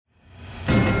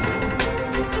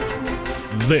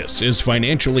This is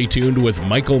Financially Tuned with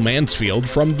Michael Mansfield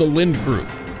from the Lind Group.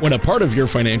 When a part of your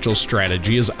financial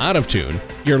strategy is out of tune,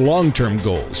 your long-term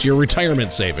goals, your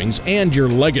retirement savings, and your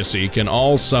legacy can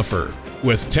all suffer.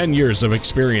 With 10 years of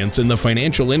experience in the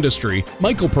financial industry,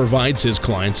 Michael provides his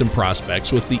clients and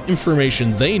prospects with the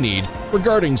information they need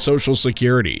regarding Social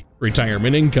Security,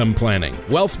 retirement income planning,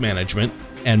 wealth management,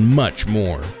 and much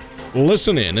more.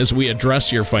 Listen in as we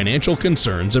address your financial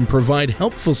concerns and provide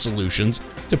helpful solutions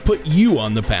to put you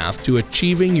on the path to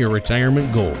achieving your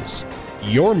retirement goals.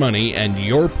 Your money and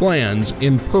your plans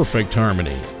in perfect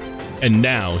harmony. And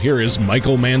now, here is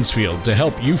Michael Mansfield to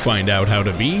help you find out how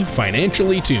to be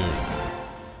financially tuned.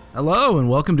 Hello, and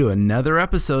welcome to another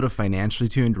episode of Financially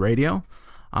Tuned Radio.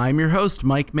 I'm your host,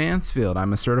 Mike Mansfield.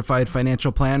 I'm a certified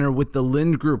financial planner with the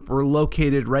Lind Group. We're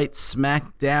located right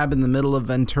smack dab in the middle of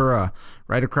Ventura,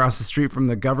 right across the street from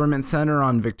the Government Center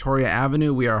on Victoria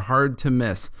Avenue. We are hard to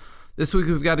miss. This week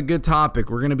we've got a good topic.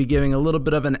 We're going to be giving a little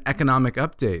bit of an economic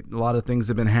update. A lot of things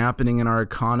have been happening in our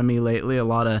economy lately, a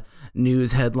lot of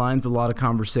news headlines, a lot of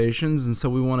conversations, and so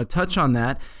we want to touch on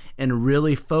that and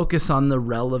really focus on the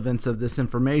relevance of this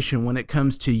information when it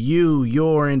comes to you,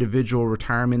 your individual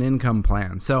retirement income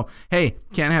plan. So, hey,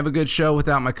 can't have a good show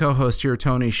without my co-host here,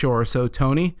 Tony Shore. So,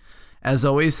 Tony, as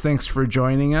always, thanks for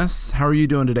joining us. How are you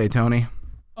doing today, Tony?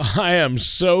 I am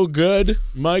so good,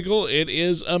 Michael. It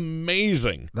is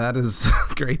amazing. That is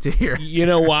great to hear. You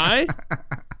know why?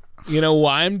 You know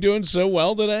why I'm doing so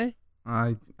well today?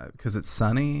 Because it's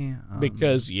sunny.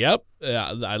 Because,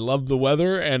 I love the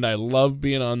weather, and I love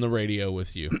being on the radio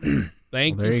with you.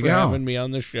 Thank you for having me on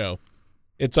the show.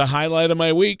 It's a highlight of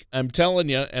my week, I'm telling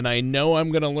you, and I know I'm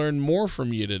going to learn more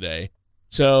from you today.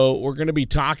 So we're going to be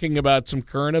talking about some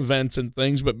current events and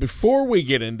things, but before we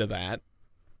get into that,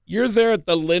 you're there at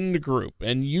the Lind Group,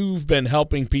 and you've been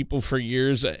helping people for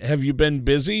years. Have you been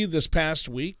busy this past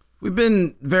week? We've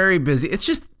been very busy.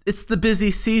 It's the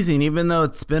busy season. Even though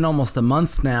it's been almost a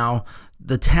month now,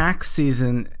 the tax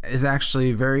season is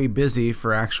actually very busy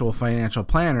for actual financial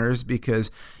planners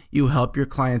because you help your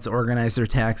clients organize their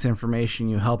tax information.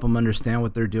 You help them understand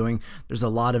what they're doing. There's a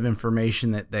lot of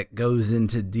information that goes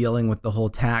into dealing with the whole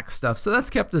tax stuff. So that's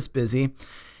kept us busy.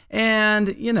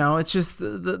 And, you know, it's just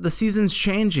the season's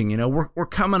changing. You know, we're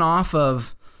coming off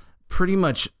of pretty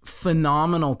much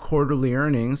phenomenal quarterly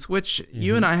earnings, which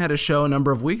you and I had a show a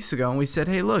number of weeks ago, and we said,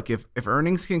 hey, look, if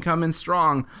earnings can come in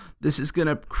strong, this is going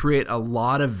to create a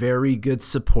lot of very good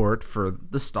support for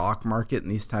the stock market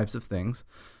and these types of things.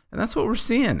 And that's what we're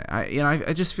seeing.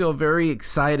 I just feel very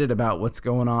excited about what's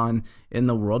going on in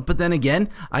the world. But then again,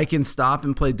 I can stop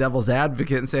and play devil's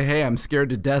advocate and say, hey, I'm scared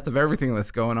to death of everything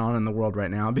that's going on in the world right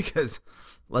now because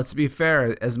let's be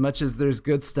fair, as much as there's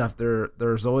good stuff,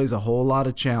 there's always a whole lot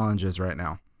of challenges right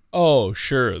now. Oh,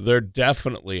 sure. There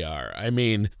definitely are. I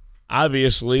mean,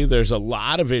 obviously, there's a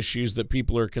lot of issues that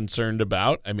people are concerned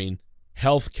about. I mean,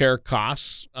 healthcare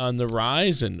costs on the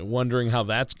rise and wondering how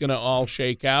that's going to all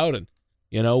shake out. And,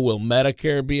 you know, will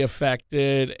Medicare be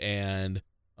affected and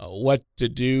what to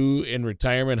do in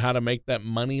retirement, how to make that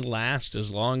money last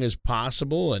as long as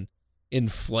possible, and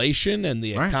inflation and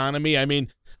the economy. I mean,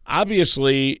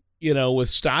 obviously, you know, with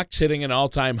stocks hitting an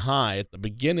all-time high at the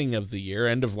beginning of the year,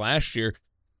 end of last year,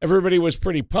 everybody was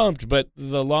pretty pumped, but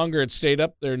the longer it stayed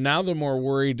up there, now the more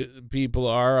worried people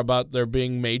are about there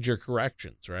being major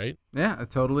corrections, right? Yeah, I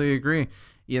totally agree.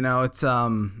 You know, it's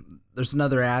there's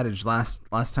another adage.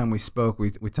 Last time we spoke,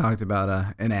 we talked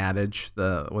about an adage,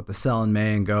 the sell in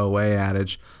May and go away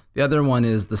adage. The other one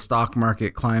is the stock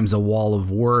market climbs a wall of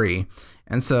worry.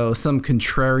 And so some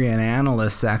contrarian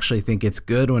analysts actually think it's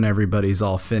good when everybody's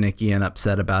all finicky and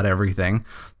upset about everything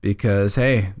because,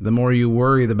 hey, the more you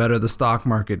worry, the better the stock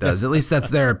market does. At least that's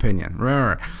their opinion.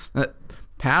 Remember,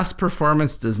 past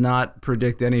performance does not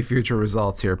predict any future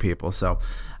results here, people. So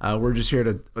we're just here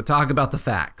to talk about the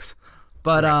facts.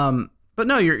 But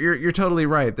no, you're totally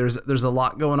right. There's a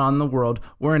lot going on in the world.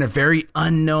 We're in a very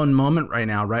unknown moment right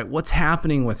now, right? What's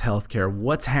happening with healthcare?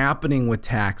 What's happening with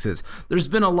taxes? There's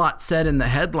been a lot said in the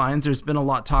headlines. There's been a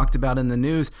lot talked about in the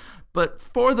news. But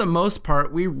for the most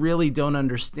part, we really don't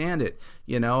understand it.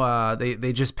 You know,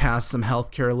 they just passed some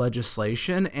healthcare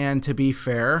legislation. And to be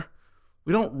fair,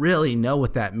 we don't really know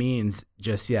what that means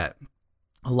just yet.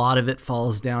 A lot of it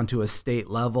falls down to a state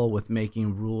level with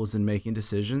making rules and making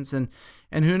decisions. And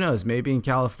who knows, maybe in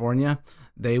California,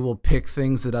 they will pick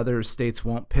things that other states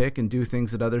won't pick and do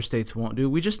things that other states won't do.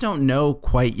 We just don't know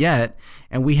quite yet.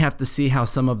 And we have to see how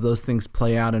some of those things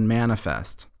play out and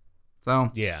manifest. So,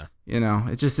 yeah, you know,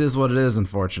 it just is what it is,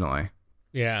 unfortunately.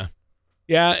 Yeah.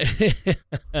 Yeah,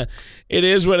 it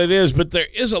is what it is. But there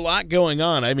is a lot going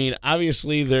on. I mean,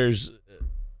 obviously, there's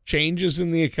changes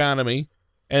in the economy.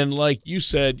 And like you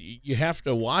said, you have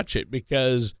to watch it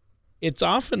because it's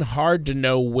often hard to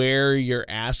know where your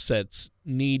assets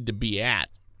need to be at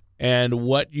and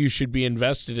what you should be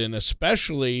invested in, it's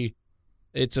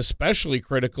especially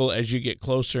critical as you get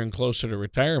closer and closer to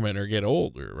retirement or get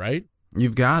older, right?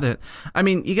 You've got it. I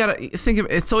mean, you got to think of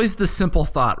it's always the simple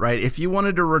thought, right? If you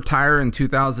wanted to retire in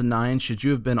 2009, should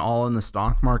you have been all in the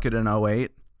stock market in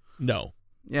 08? No.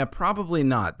 Yeah, probably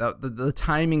not. The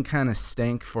timing kind of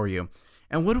stank for you.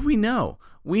 And what do we know?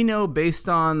 We know based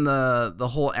on the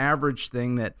whole average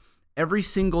thing that every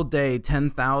single day,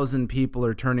 10,000 people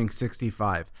are turning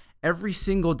 65. Every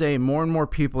single day, more and more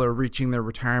people are reaching their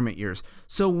retirement years.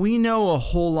 So we know a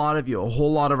whole lot of you, a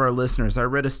whole lot of our listeners. I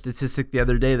read a statistic the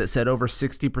other day that said over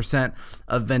 60%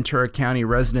 of Ventura County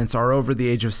residents are over the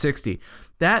age of 60.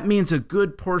 That means a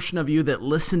good portion of you that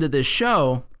listen to this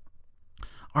show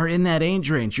are in that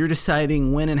age range. You're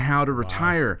deciding when and how to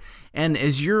retire. Wow. And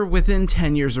as you're within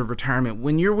 10 years of retirement,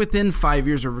 when you're within 5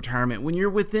 years of retirement, when you're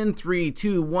within 3,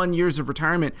 2, 1 years of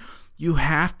retirement, you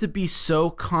have to be so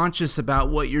conscious about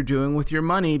what you're doing with your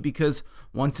money because,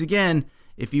 once again,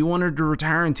 if you wanted to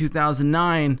retire in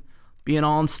 2009, being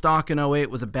all in stock in 08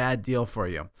 was a bad deal for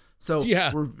you. So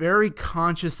We're very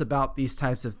conscious about these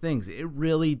types of things. It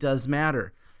really does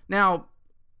matter. Now,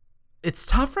 it's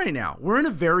tough right now. We're in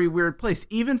a very weird place.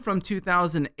 Even from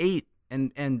 2008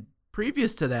 and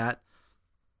previous to that,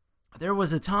 there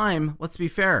was a time, let's be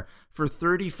fair, for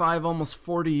 35, almost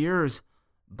 40 years,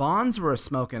 bonds were a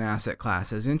smoking asset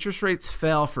class. As interest rates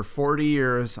fell for 40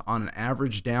 years on an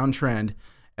average downtrend,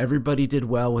 everybody did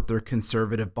well with their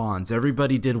conservative bonds.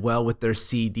 Everybody did well with their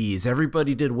CDs.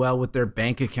 Everybody did well with their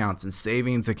bank accounts and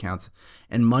savings accounts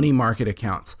and money market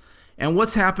accounts. And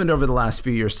what's happened over the last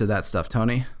few years to that stuff,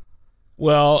 Tony?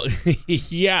 Well,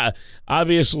 yeah,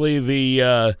 obviously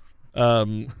the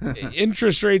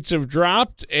interest rates have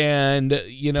dropped and,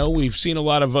 we've seen a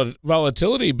lot of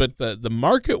volatility, but the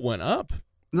market went up.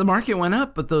 The market went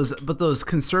up, but those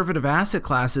conservative asset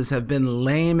classes have been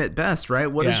lame at best,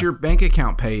 right? What does your bank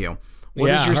account pay you? What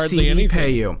does your CD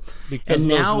pay you? Because of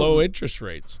those low interest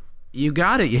rates. You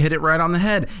got it. You hit it right on the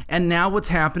head. And now what's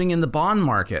happening in the bond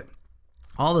market?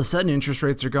 All of a sudden, interest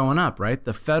rates are going up, right?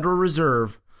 The Federal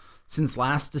Reserve, since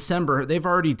last December, they've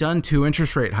already done 2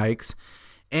 interest rate hikes,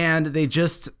 and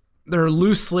they're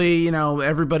loosely,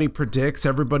 everybody predicts,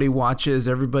 everybody watches,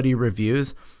 everybody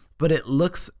reviews, but it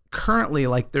looks currently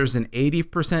like there's an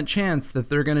 80% chance that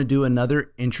they're going to do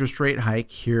another interest rate hike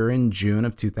here in June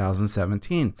of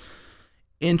 2017.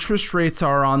 Interest rates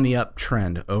are on the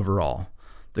uptrend overall.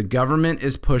 The government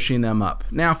is pushing them up.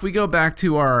 Now, if we go back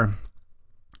to our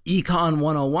Econ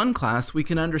 101 class, we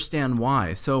can understand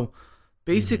why. So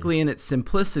basically, in its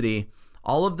simplicity,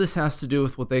 all of this has to do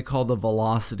with what they call the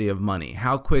velocity of money.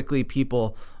 How quickly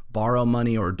people borrow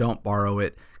money or don't borrow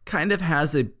it kind of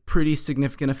has a pretty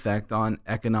significant effect on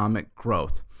economic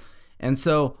growth. And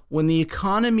so when the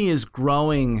economy is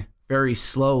growing very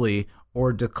slowly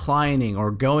or declining or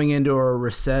going into a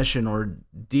recession or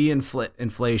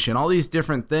inflation, all these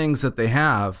different things that they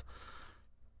have,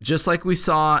 just like we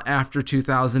saw after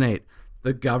 2008,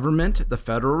 the government, the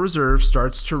Federal Reserve,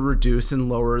 starts to reduce and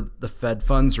lower the Fed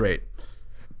funds rate.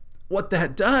 What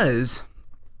that does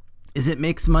is it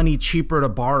makes money cheaper to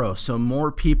borrow, so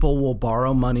more people will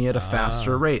borrow money at a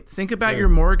faster rate. Think about your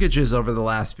mortgages over the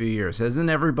last few years. Hasn't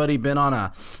everybody been on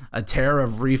a tear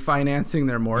of refinancing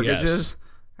their mortgages?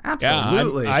 Yes.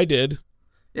 Absolutely. Yeah, I did.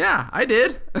 Yeah, I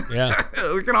did. Yeah.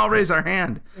 We can all raise our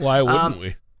hand. Why wouldn't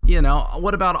we?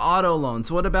 What about auto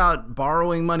loans? What about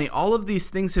borrowing money? All of these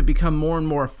things have become more and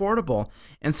more affordable.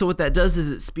 And so what that does is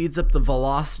it speeds up the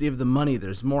velocity of the money.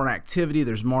 There's more activity.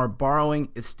 There's more borrowing.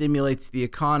 It stimulates the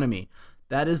economy.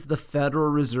 That is the Federal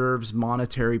Reserve's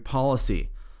monetary policy.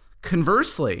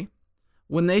 Conversely,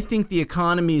 when they think the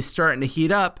economy is starting to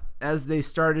heat up, as they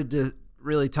started to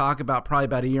really talk about probably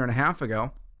about a year and a half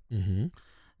ago,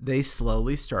 they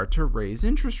slowly start to raise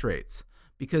interest rates,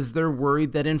 because they're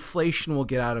worried that inflation will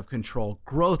get out of control,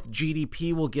 growth,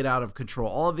 GDP will get out of control.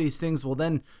 All of these things will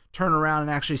then turn around and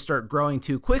actually start growing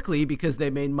too quickly because they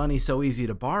made money so easy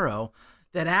to borrow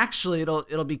that actually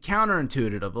it'll be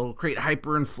counterintuitive. It'll create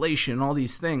hyperinflation, all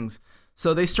these things.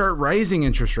 So they start raising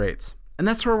interest rates. And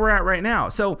that's where we're at right now.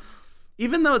 So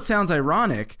even though it sounds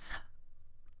ironic,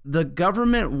 the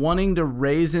government wanting to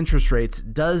raise interest rates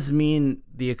does mean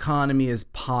the economy is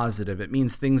positive. It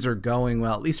means things are going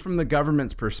well, at least from the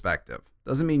government's perspective.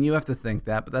 Doesn't mean you have to think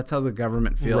that, but that's how the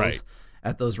government feels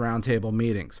at those roundtable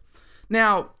meetings.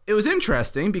 Now, it was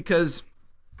interesting because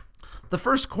the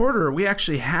first quarter, we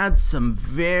actually had some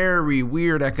very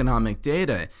weird economic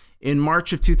data. In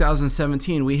March of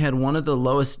 2017, we had one of the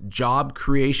lowest job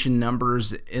creation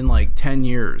numbers in like 10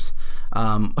 years,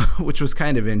 which was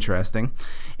kind of interesting.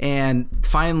 And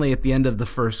finally, at the end of the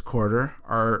first quarter,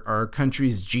 our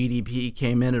country's GDP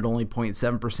came in at only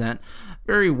 0.7%,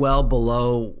 very well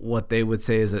below what they would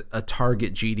say is a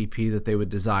target GDP that they would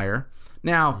desire.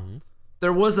 Now,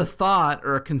 there was a thought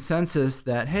or a consensus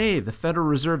that, hey, the Federal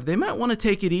Reserve, they might want to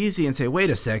take it easy and say,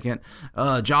 wait a second,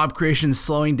 job creation's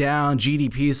slowing down,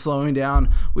 GDP is slowing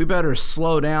down. We better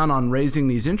slow down on raising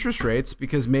these interest rates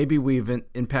because maybe we've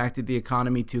impacted the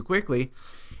economy too quickly.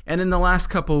 And in the last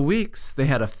couple of weeks, they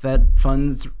had a Fed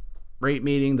funds rate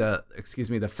meeting, the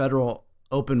Federal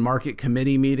Open Market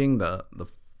Committee meeting, the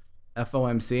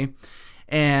FOMC.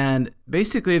 And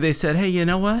basically they said, hey, you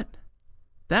know what?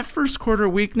 That first quarter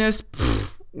weakness,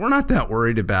 we're not that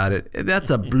worried about it. That's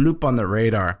a bloop on the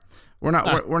radar. We're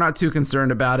not too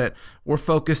concerned about it. We're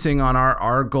focusing on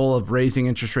our goal of raising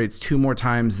interest rates 2 more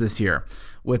times this year,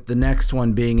 with the next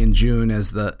one being in June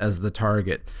as the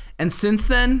target. And since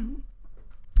then,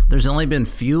 there's only been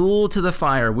fuel to the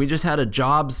fire. We just had a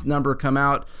jobs number come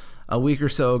out a week or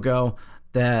so ago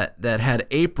that had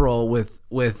April with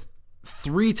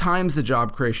 3 times the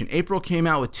job creation. April came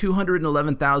out with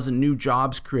 211,000 new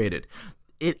jobs created.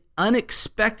 It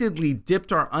unexpectedly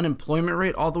dipped our unemployment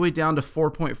rate all the way down to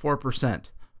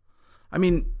 4.4%. I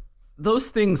mean, those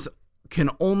things can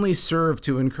only serve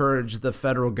to encourage the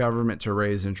federal government to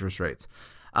raise interest rates.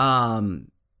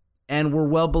 And we're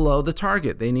well below the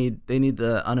target. They need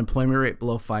the unemployment rate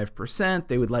below 5%.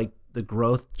 They would like the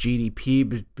growth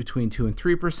GDP between 2 and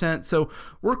 3%. So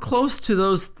we're close to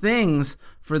those things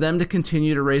for them to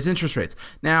continue to raise interest rates.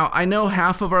 Now, I know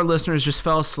half of our listeners just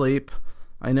fell asleep.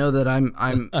 I know that I'm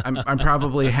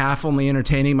probably half only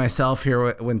entertaining myself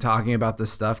here when talking about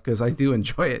this stuff because I do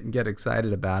enjoy it and get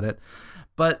excited about it.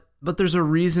 But there's a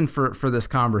reason for this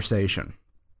conversation.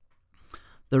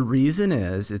 The reason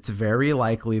is it's very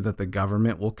likely that the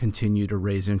government will continue to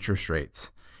raise interest rates.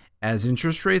 As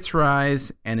interest rates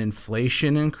rise and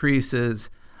inflation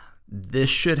increases, this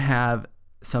should have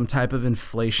some type of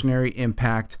inflationary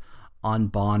impact on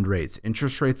bond rates.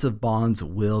 Interest rates of bonds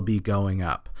will be going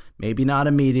up. Maybe not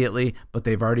immediately, but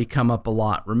they've already come up a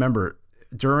lot. Remember,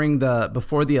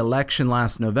 before the election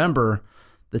last November,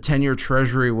 the 10-year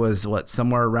Treasury was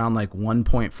somewhere around like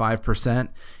 1.5%,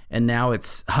 and now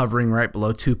it's hovering right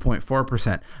below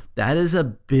 2.4%. That is a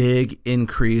big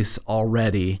increase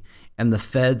already. And the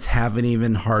feds haven't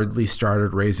even hardly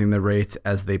started raising the rates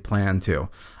as they plan to.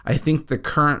 I think the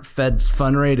current Fed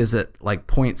fund rate is at like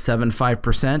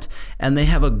 0.75%, and they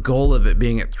have a goal of it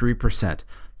being at 3%.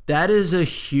 That is a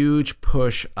huge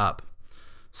push up.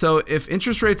 So if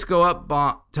interest rates go up,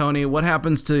 Tony, what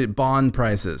happens to bond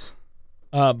prices?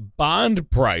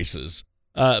 Bond prices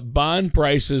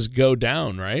go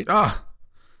down, right? Oh,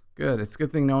 good. It's a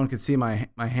good thing no one could see my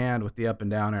hand with the up and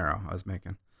down arrow I was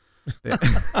making.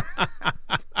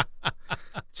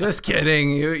 Just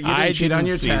kidding. You didn't cheat on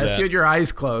your test. You had your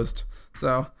eyes closed,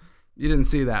 so you didn't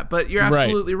see that. But you're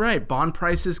absolutely right. Bond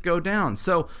prices go down.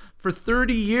 So for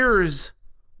 30 years,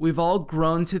 we've all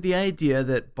grown to the idea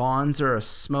that bonds are a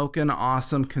smoking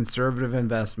awesome conservative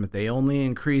investment. They only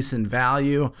increase in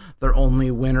value. They're only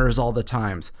winners all the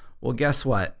times. Well, guess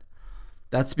what?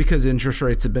 That's because interest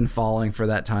rates have been falling for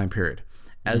that time period.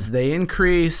 As they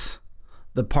increase,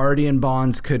 the party in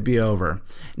bonds could be over.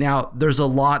 Now, there's a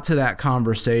lot to that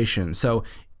conversation. So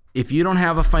if you don't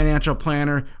have a financial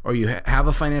planner, or you have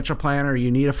a financial planner, or you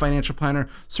need a financial planner,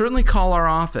 certainly call our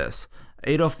office,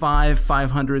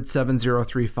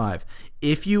 805-500-7035.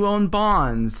 If you own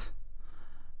bonds,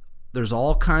 there's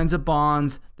all kinds of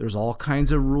bonds, there's all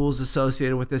kinds of rules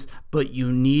associated with this, but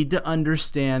you need to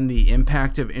understand the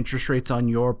impact of interest rates on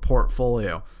your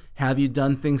portfolio. Have you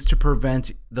done things to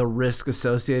prevent the risk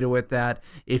associated with that?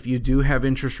 If you do have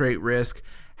interest rate risk,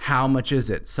 how much is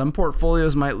it? Some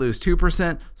portfolios might lose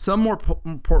 2%. Some more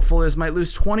portfolios might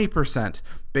lose 20%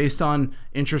 based on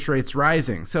interest rates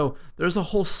rising. So there's a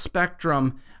whole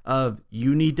spectrum of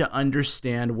you need to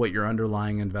understand what your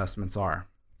underlying investments are.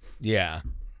 Yeah.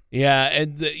 Yeah,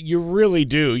 and you really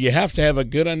do. You have to have a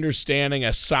good understanding,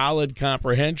 a solid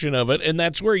comprehension of it, and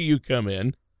that's where you come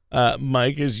in.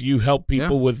 Mike, as you help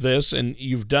people with this, and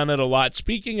you've done it a lot.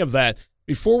 Speaking of that,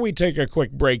 before we take a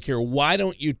quick break here, why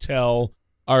don't you tell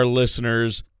our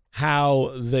listeners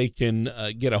how they can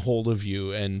get a hold of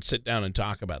you and sit down and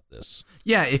talk about this.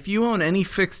 Yeah, if you own any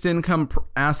fixed income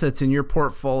assets in your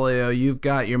portfolio, you've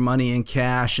got your money in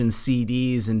cash and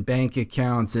CDs and bank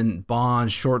accounts and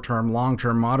bonds, short-term,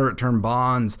 long-term, moderate-term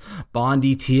bonds, bond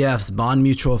ETFs, bond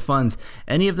mutual funds,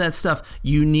 any of that stuff,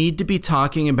 you need to be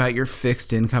talking about your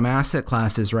fixed income asset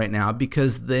classes right now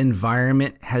because the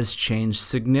environment has changed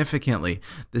significantly.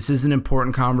 This is an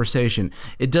important conversation.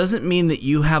 It doesn't mean that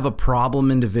you have a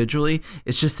problem individually.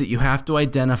 It's just that you have to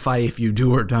identify if you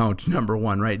do or don't, number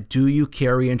one, right? Do you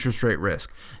carry interest rate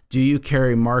risk? Do you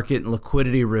carry market and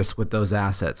liquidity risk with those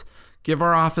assets? Give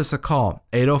our office a call,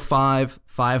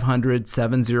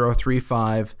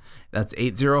 805-500-7035. That's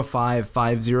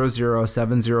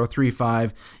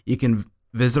 805-500-7035. You can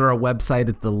visit our website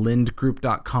at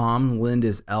thelindgroup.com. Lind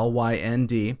is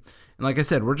L-Y-N-D. And like I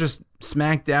said, we're just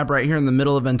smack dab right here in the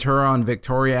middle of Ventura on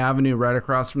Victoria Avenue, right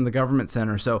across from the Government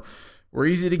Center. So we're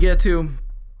easy to get to.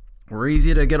 We're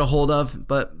easy to get a hold of,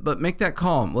 but make that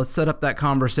call. Let's set up that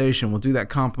conversation. We'll do that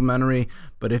complimentary.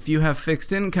 But if you have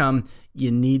fixed income, you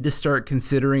need to start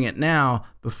considering it now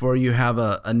before you have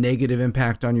a negative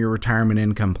impact on your retirement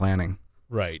income planning.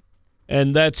 Right.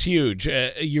 And that's huge.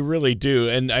 You really do.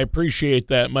 And I appreciate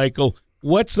that, Michael.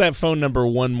 What's that phone number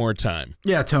one more time?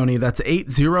 Yeah, Tony, that's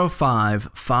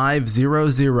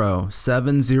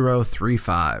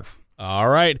 805-500-7035. All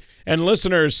right. And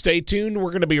listeners, stay tuned.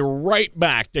 We're going to be right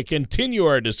back to continue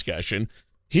our discussion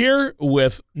here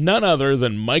with none other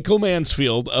than Michael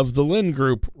Mansfield of the Lind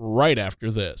Group right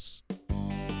after this.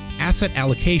 Asset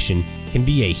allocation can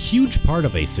be a huge part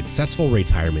of a successful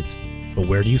retirement. But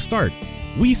where do you start?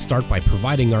 We start by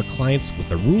providing our clients with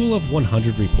the Rule of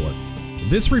 100 report.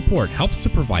 This report helps to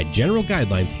provide general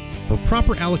guidelines for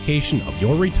proper allocation of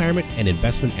your retirement and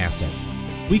investment assets.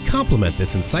 We complement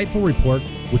this insightful report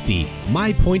with the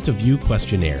My Point of View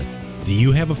questionnaire. Do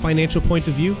you have a financial point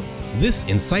of view? This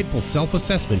insightful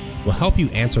self-assessment will help you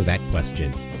answer that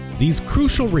question. These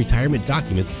crucial retirement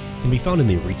documents can be found in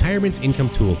the Retirement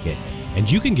Income Toolkit,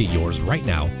 and you can get yours right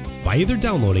now by either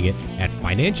downloading it at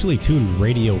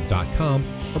financiallytunedradio.com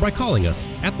or by calling us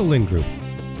at the Lind Group.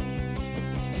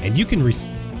 And you can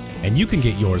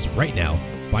get yours right now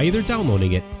by either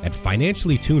downloading it at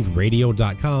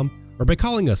financiallytunedradio.com or by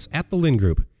calling us at the Lind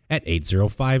Group at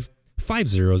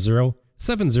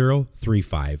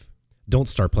 805-500-7035. Don't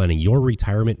start planning your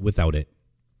retirement without it.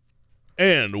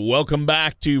 And welcome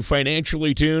back to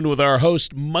Financially Tuned with our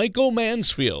host, Michael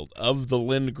Mansfield of the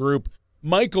Lind Group.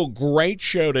 Michael, great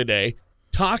show today,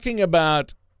 talking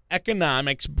about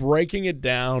economics, breaking it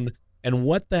down, and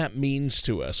what that means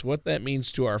to us, what that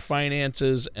means to our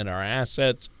finances and our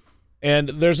assets. And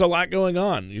there's a lot going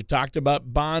on. You talked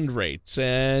about bond rates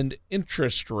and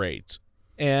interest rates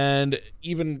and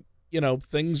even,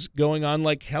 things going on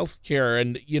like healthcare.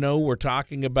 And, we're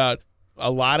talking about a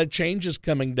lot of changes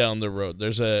coming down the road.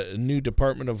 There's a new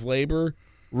Department of Labor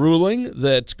ruling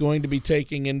that's going to be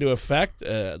taking into effect,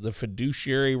 the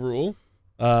fiduciary rule,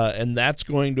 and that's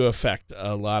going to affect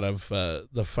a lot of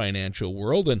the financial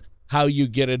world and how you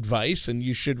get advice. And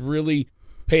you should really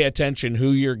pay attention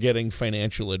who you're getting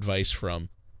financial advice from.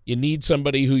 You need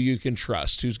somebody who you can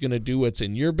trust, who's going to do what's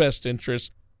in your best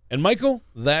interest. And Michael,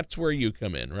 that's where you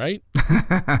come in, right?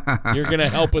 You're going to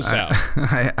help us out.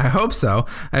 I hope so.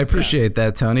 I appreciate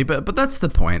that, Tony. But that's the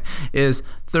point, is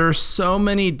there are so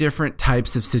many different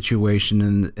types of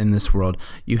situation in this world.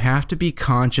 You have to be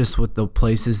conscious with the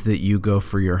places that you go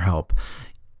for your help.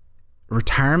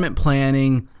 Retirement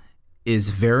planning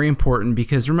is very important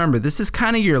because remember, this is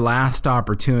kind of your last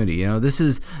opportunity. This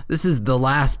is the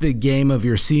last big game of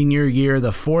your senior year,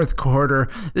 the fourth quarter.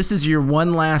 This is your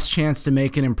one last chance to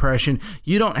make an impression.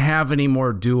 You don't have any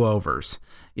more do-overs.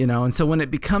 And so when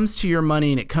it becomes to your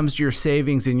money and it comes to your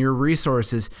savings and your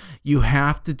resources, you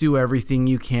have to do everything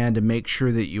you can to make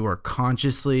sure that you are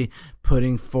consciously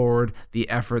putting forward the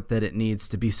effort that it needs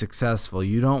to be successful.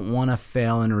 You don't want to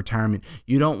fail in retirement.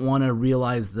 You don't want to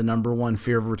realize the number one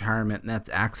fear of retirement, and that's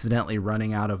accidentally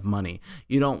running out of money.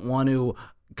 You don't want to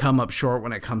come up short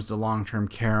when it comes to long-term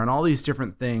care and all these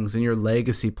different things and your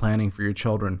legacy planning for your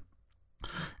children.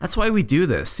 That's why we do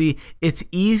this. See, it's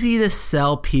easy to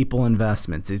sell people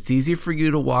investments. It's easy for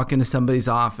you to walk into somebody's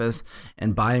office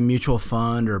and buy a mutual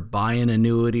fund or buy an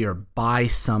annuity or buy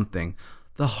something.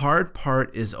 The hard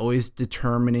part is always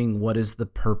determining what is the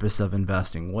purpose of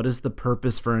investing. What is the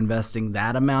purpose for investing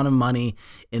that amount of money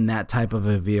in that type of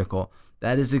a vehicle?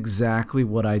 That is exactly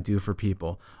what I do for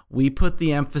people. We put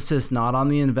the emphasis not on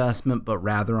the investment, but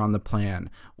rather on the plan.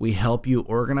 We help you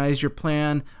organize your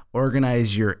plan,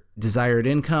 organize your desired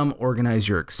income, organize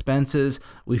your expenses.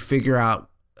 We figure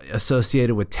out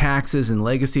associated with taxes and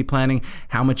legacy planning,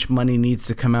 how much money needs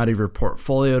to come out of your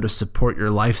portfolio to support your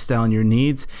lifestyle and your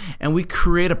needs. And we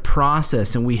create a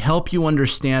process and we help you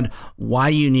understand why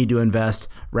you need to invest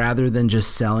rather than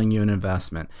just selling you an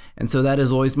investment. And so that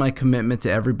is always my commitment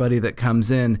to everybody that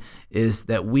comes in, is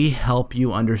that we help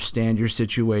you understand your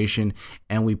situation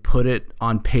and we put it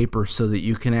on paper so that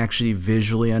you can actually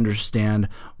visually understand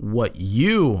what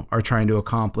you are trying to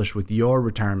accomplish with your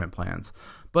retirement plans.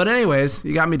 But anyways,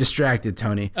 you got me distracted,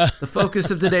 Tony. The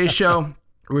focus of today's show,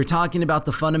 we're talking about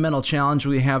the fundamental challenge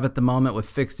we have at the moment with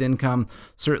fixed income,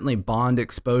 certainly bond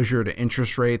exposure to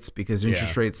interest rates, because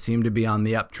interest rates seem to be on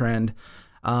the uptrend.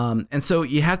 And so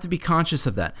you have to be conscious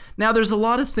of that. Now, there's a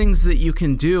lot of things that you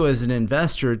can do as an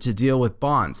investor to deal with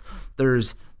bonds.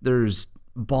 There's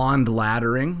bond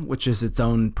laddering, which is its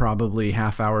own probably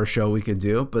half-hour show we could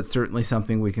do, but certainly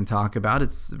something we can talk about.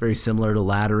 It's very similar to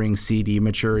laddering CD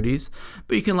maturities,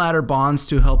 but you can ladder bonds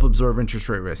to help absorb interest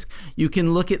rate risk. You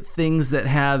can look at things that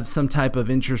have some type of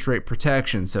interest rate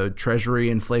protection. So Treasury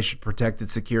inflation protected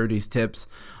securities tips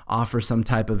offer some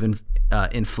type of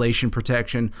inflation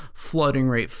protection. Floating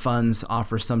rate funds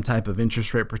offer some type of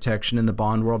interest rate protection in the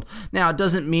bond world. Now, it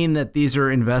doesn't mean that these are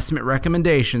investment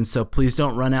recommendations, so please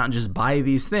don't run out and just buy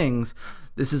these things.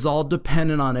 This is all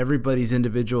dependent on everybody's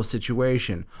individual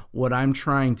situation. What I'm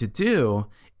trying to do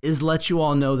is let you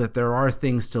all know that there are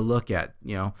things to look at,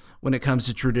 when it comes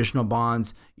to traditional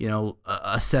bonds,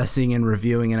 assessing and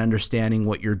reviewing and understanding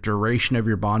what your duration of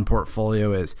your bond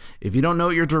portfolio is. If you don't know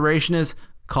what your duration is,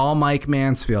 call Mike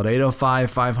Mansfield,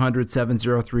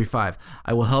 805-500-7035.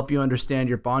 I will help you understand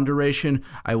your bond duration.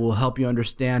 I will help you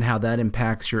understand how that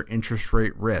impacts your interest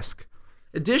rate risk.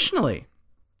 Additionally,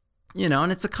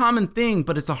 and it's a common thing,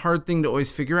 but it's a hard thing to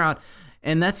always figure out,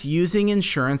 and that's using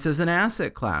insurance as an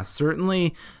asset class.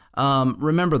 Certainly,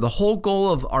 remember, the whole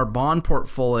goal of our bond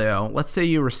portfolio, let's say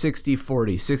you were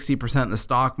 60-40, 60% in the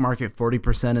stock market,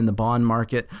 40% in the bond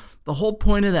market. The whole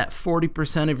point of that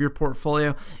 40% of your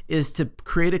portfolio is to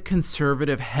create a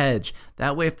conservative hedge.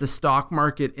 That way, if the stock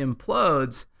market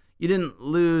implodes, you didn't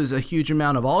lose a huge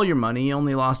amount of all your money. You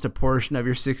only lost a portion of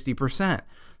your 60%.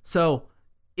 So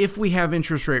if we have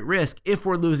interest rate risk, if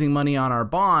we're losing money on our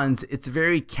bonds, it's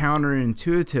very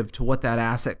counterintuitive to what that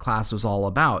asset class was all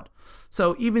about.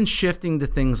 So even shifting to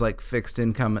things like fixed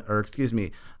index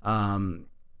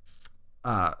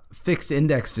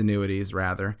annuities,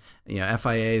 rather,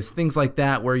 FIAs, things like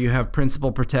that, where you have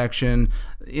principal protection,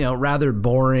 rather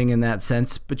boring in that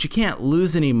sense, but you can't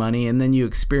lose any money, and then you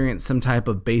experience some type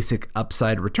of basic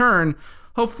upside return,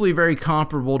 hopefully very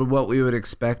comparable to what we would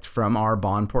expect from our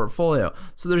bond portfolio.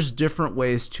 So there's different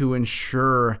ways to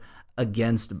insure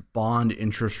against bond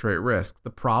interest rate risk. The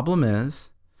problem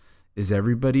is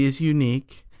everybody is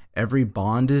unique. Every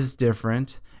bond is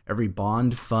different. Every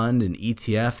bond fund and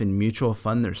ETF and mutual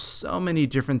fund, there's so many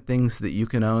different things that you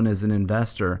can own as an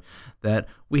investor that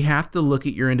we have to look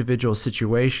at your individual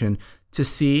situation to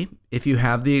see if you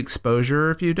have the exposure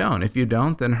or if you don't. If you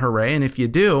don't, then hooray. And if you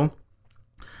do,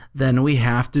 then we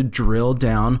have to drill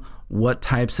down what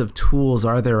types of tools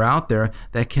are there out there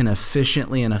that can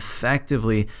efficiently and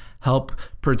effectively help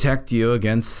protect you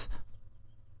against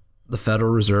the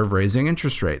Federal Reserve raising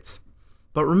interest rates.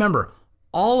 But remember,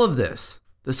 all of this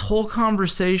whole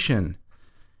conversation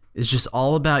is just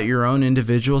all about your own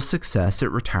individual success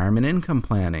at retirement income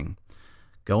planning.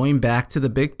 Going back to the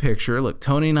big picture, look,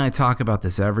 Tony and I talk about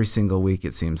this every single week,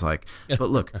 it seems like. But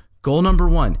look, goal number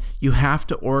one, you have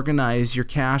to organize your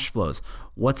cash flows.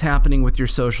 What's happening with your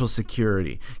Social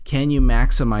Security? Can you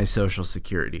maximize Social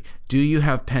Security? Do you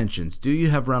have pensions? Do you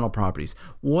have rental properties?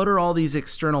 What are all these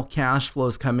external cash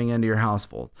flows coming into your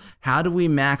household? How do we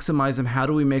maximize them? How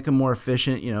do we make them more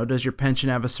efficient? Does your pension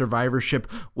have a survivorship?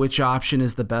 Which option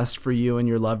is the best for you and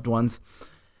your loved ones?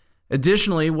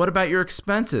 Additionally, what about your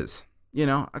expenses?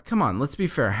 Come on, let's be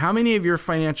fair. How many of your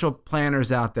financial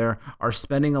planners out there are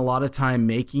spending a lot of time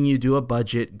making you do a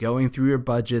budget, going through your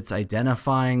budgets,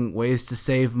 identifying ways to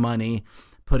save money,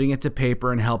 putting it to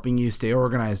paper, and helping you stay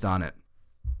organized on it?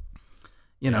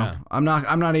 I'm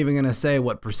not even going to say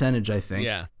what percentage I think,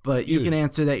 but you can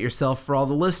answer that yourself for all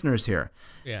the listeners here.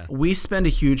 Yeah. We spend a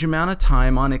huge amount of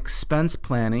time on expense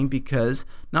planning because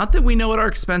not that we know what our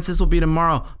expenses will be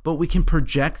tomorrow, but we can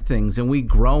project things and we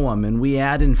grow them and we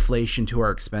add inflation to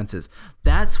our expenses.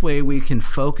 That's way we can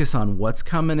focus on what's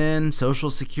coming in,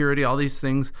 Social Security, all these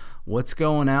things, what's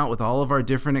going out with all of our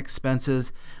different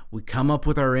expenses. We come up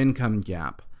with our income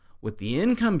gap. With the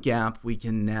income gap, we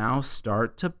can now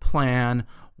start to plan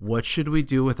what should we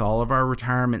do with all of our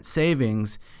retirement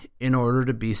savings in order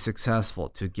to be successful,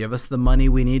 to give us the money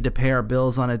we need to pay our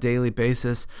bills on a daily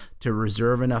basis, to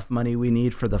reserve enough money we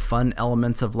need for the fun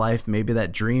elements of life, maybe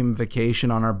that dream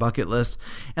vacation on our bucket list,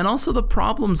 and also the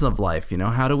problems of life.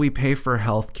 How do we pay for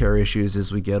healthcare issues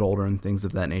as we get older and things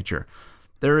of that nature?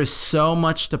 There is so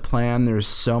much to plan. There's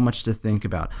so much to think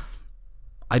about.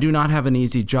 I do not have an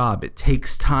easy job. It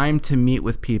takes time to meet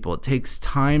with people. It takes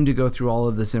time to go through all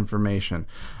of this information.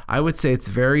 I would say it's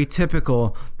very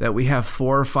typical that we have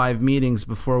 4 or 5 meetings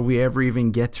before we ever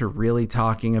even get to really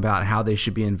talking about how they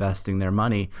should be investing their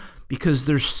money, because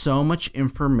there's so much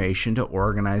information to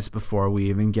organize before we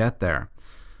even get there.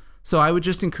 So I would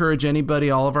just encourage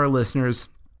anybody, all of our listeners,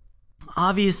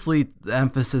 obviously the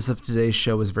emphasis of today's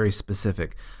show is very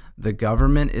specific. The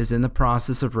government is in the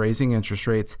process of raising interest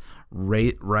rates.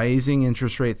 Rising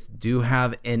interest rates do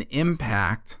have an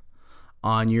impact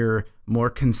on your more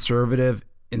conservative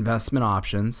investment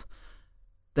options.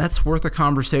 That's worth a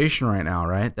conversation right now,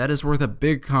 right? That is worth a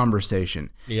big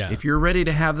conversation. Yeah. If you're ready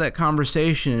to have that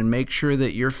conversation and make sure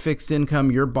that your fixed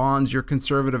income, your bonds, your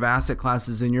conservative asset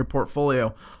classes in your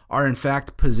portfolio are in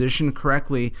fact positioned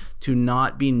correctly to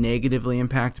not be negatively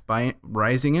impacted by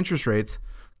rising interest rates,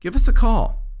 give us a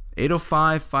call.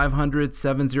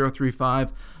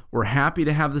 805-500-7035. We're happy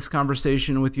to have this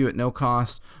conversation with you at no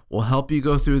cost. We'll help you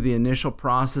go through the initial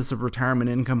process of retirement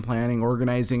income planning,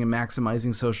 organizing and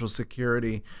maximizing Social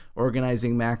Security,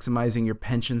 maximizing your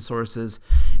pension sources,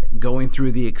 going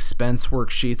through the expense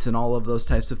worksheets and all of those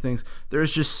types of things.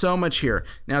 There's just so much here.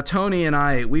 Now, Tony and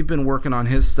I, we've been working on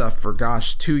his stuff for,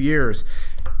 2 years.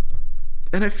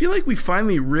 And I feel like we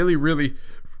finally really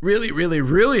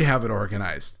have it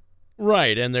organized.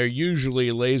 Right, and they're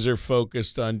usually laser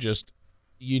focused on just,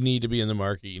 you need to be in the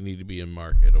market,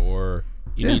 or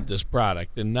you need this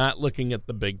product, and not looking at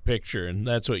the big picture, and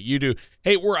that's what you do.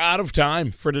 Hey, we're out of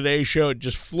time for today's show. It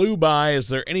just flew by. Is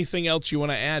there anything else you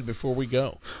want to add before we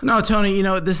go? No, Tony,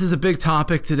 this is a big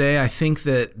topic today. I think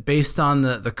that based on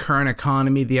the current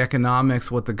economy, the economics,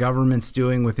 what the government's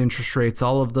doing with interest rates,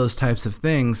 all of those types of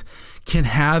things can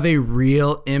have a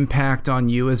real impact on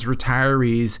you as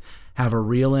retirees, have a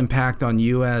real impact on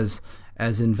you as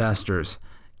investors.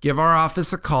 Give our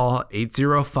office a call,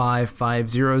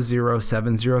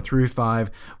 805-500-7035.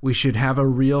 We should have a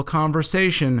real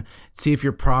conversation, see if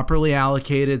you're properly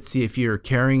allocated, see if you're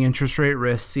carrying interest rate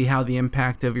risk, see how the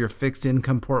impact of your fixed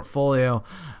income portfolio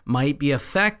might be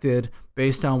affected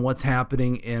based on what's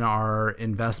happening in our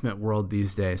investment world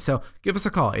these days. So give us a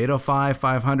call,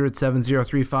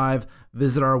 805-500-7035.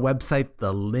 Visit our website,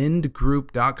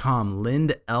 thelindgroup.com,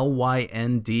 Lind,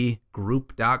 L-Y-N-D,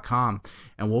 group.com.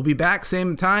 And we'll be back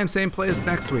same time, same place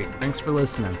next week. Thanks for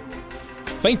listening.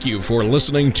 Thank you for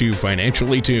listening to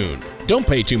Financially Tuned. Don't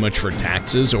pay too much for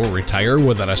taxes or retire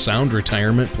without a sound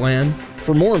retirement plan.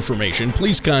 For more information,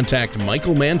 please contact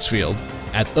Michael Mansfield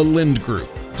at the Lind Group.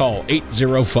 Call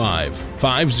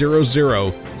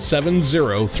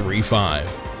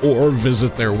 805-500-7035 or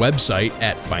visit their website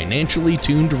at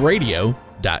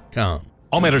financiallytunedradio.com.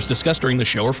 All matters discussed during the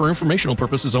show are for informational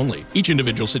purposes only. Each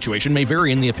individual situation may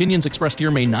vary, and the opinions expressed here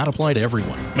may not apply to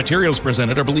everyone. Materials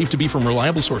presented are believed to be from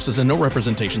reliable sources, and no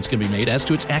representations can be made as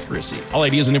to its accuracy. All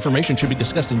ideas and information should be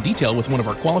discussed in detail with one of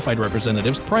our qualified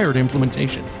representatives prior to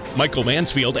implementation. Michael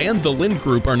Mansfield and the Lind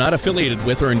Group are not affiliated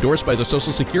with or endorsed by the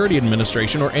Social Security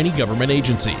Administration or any government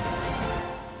agency.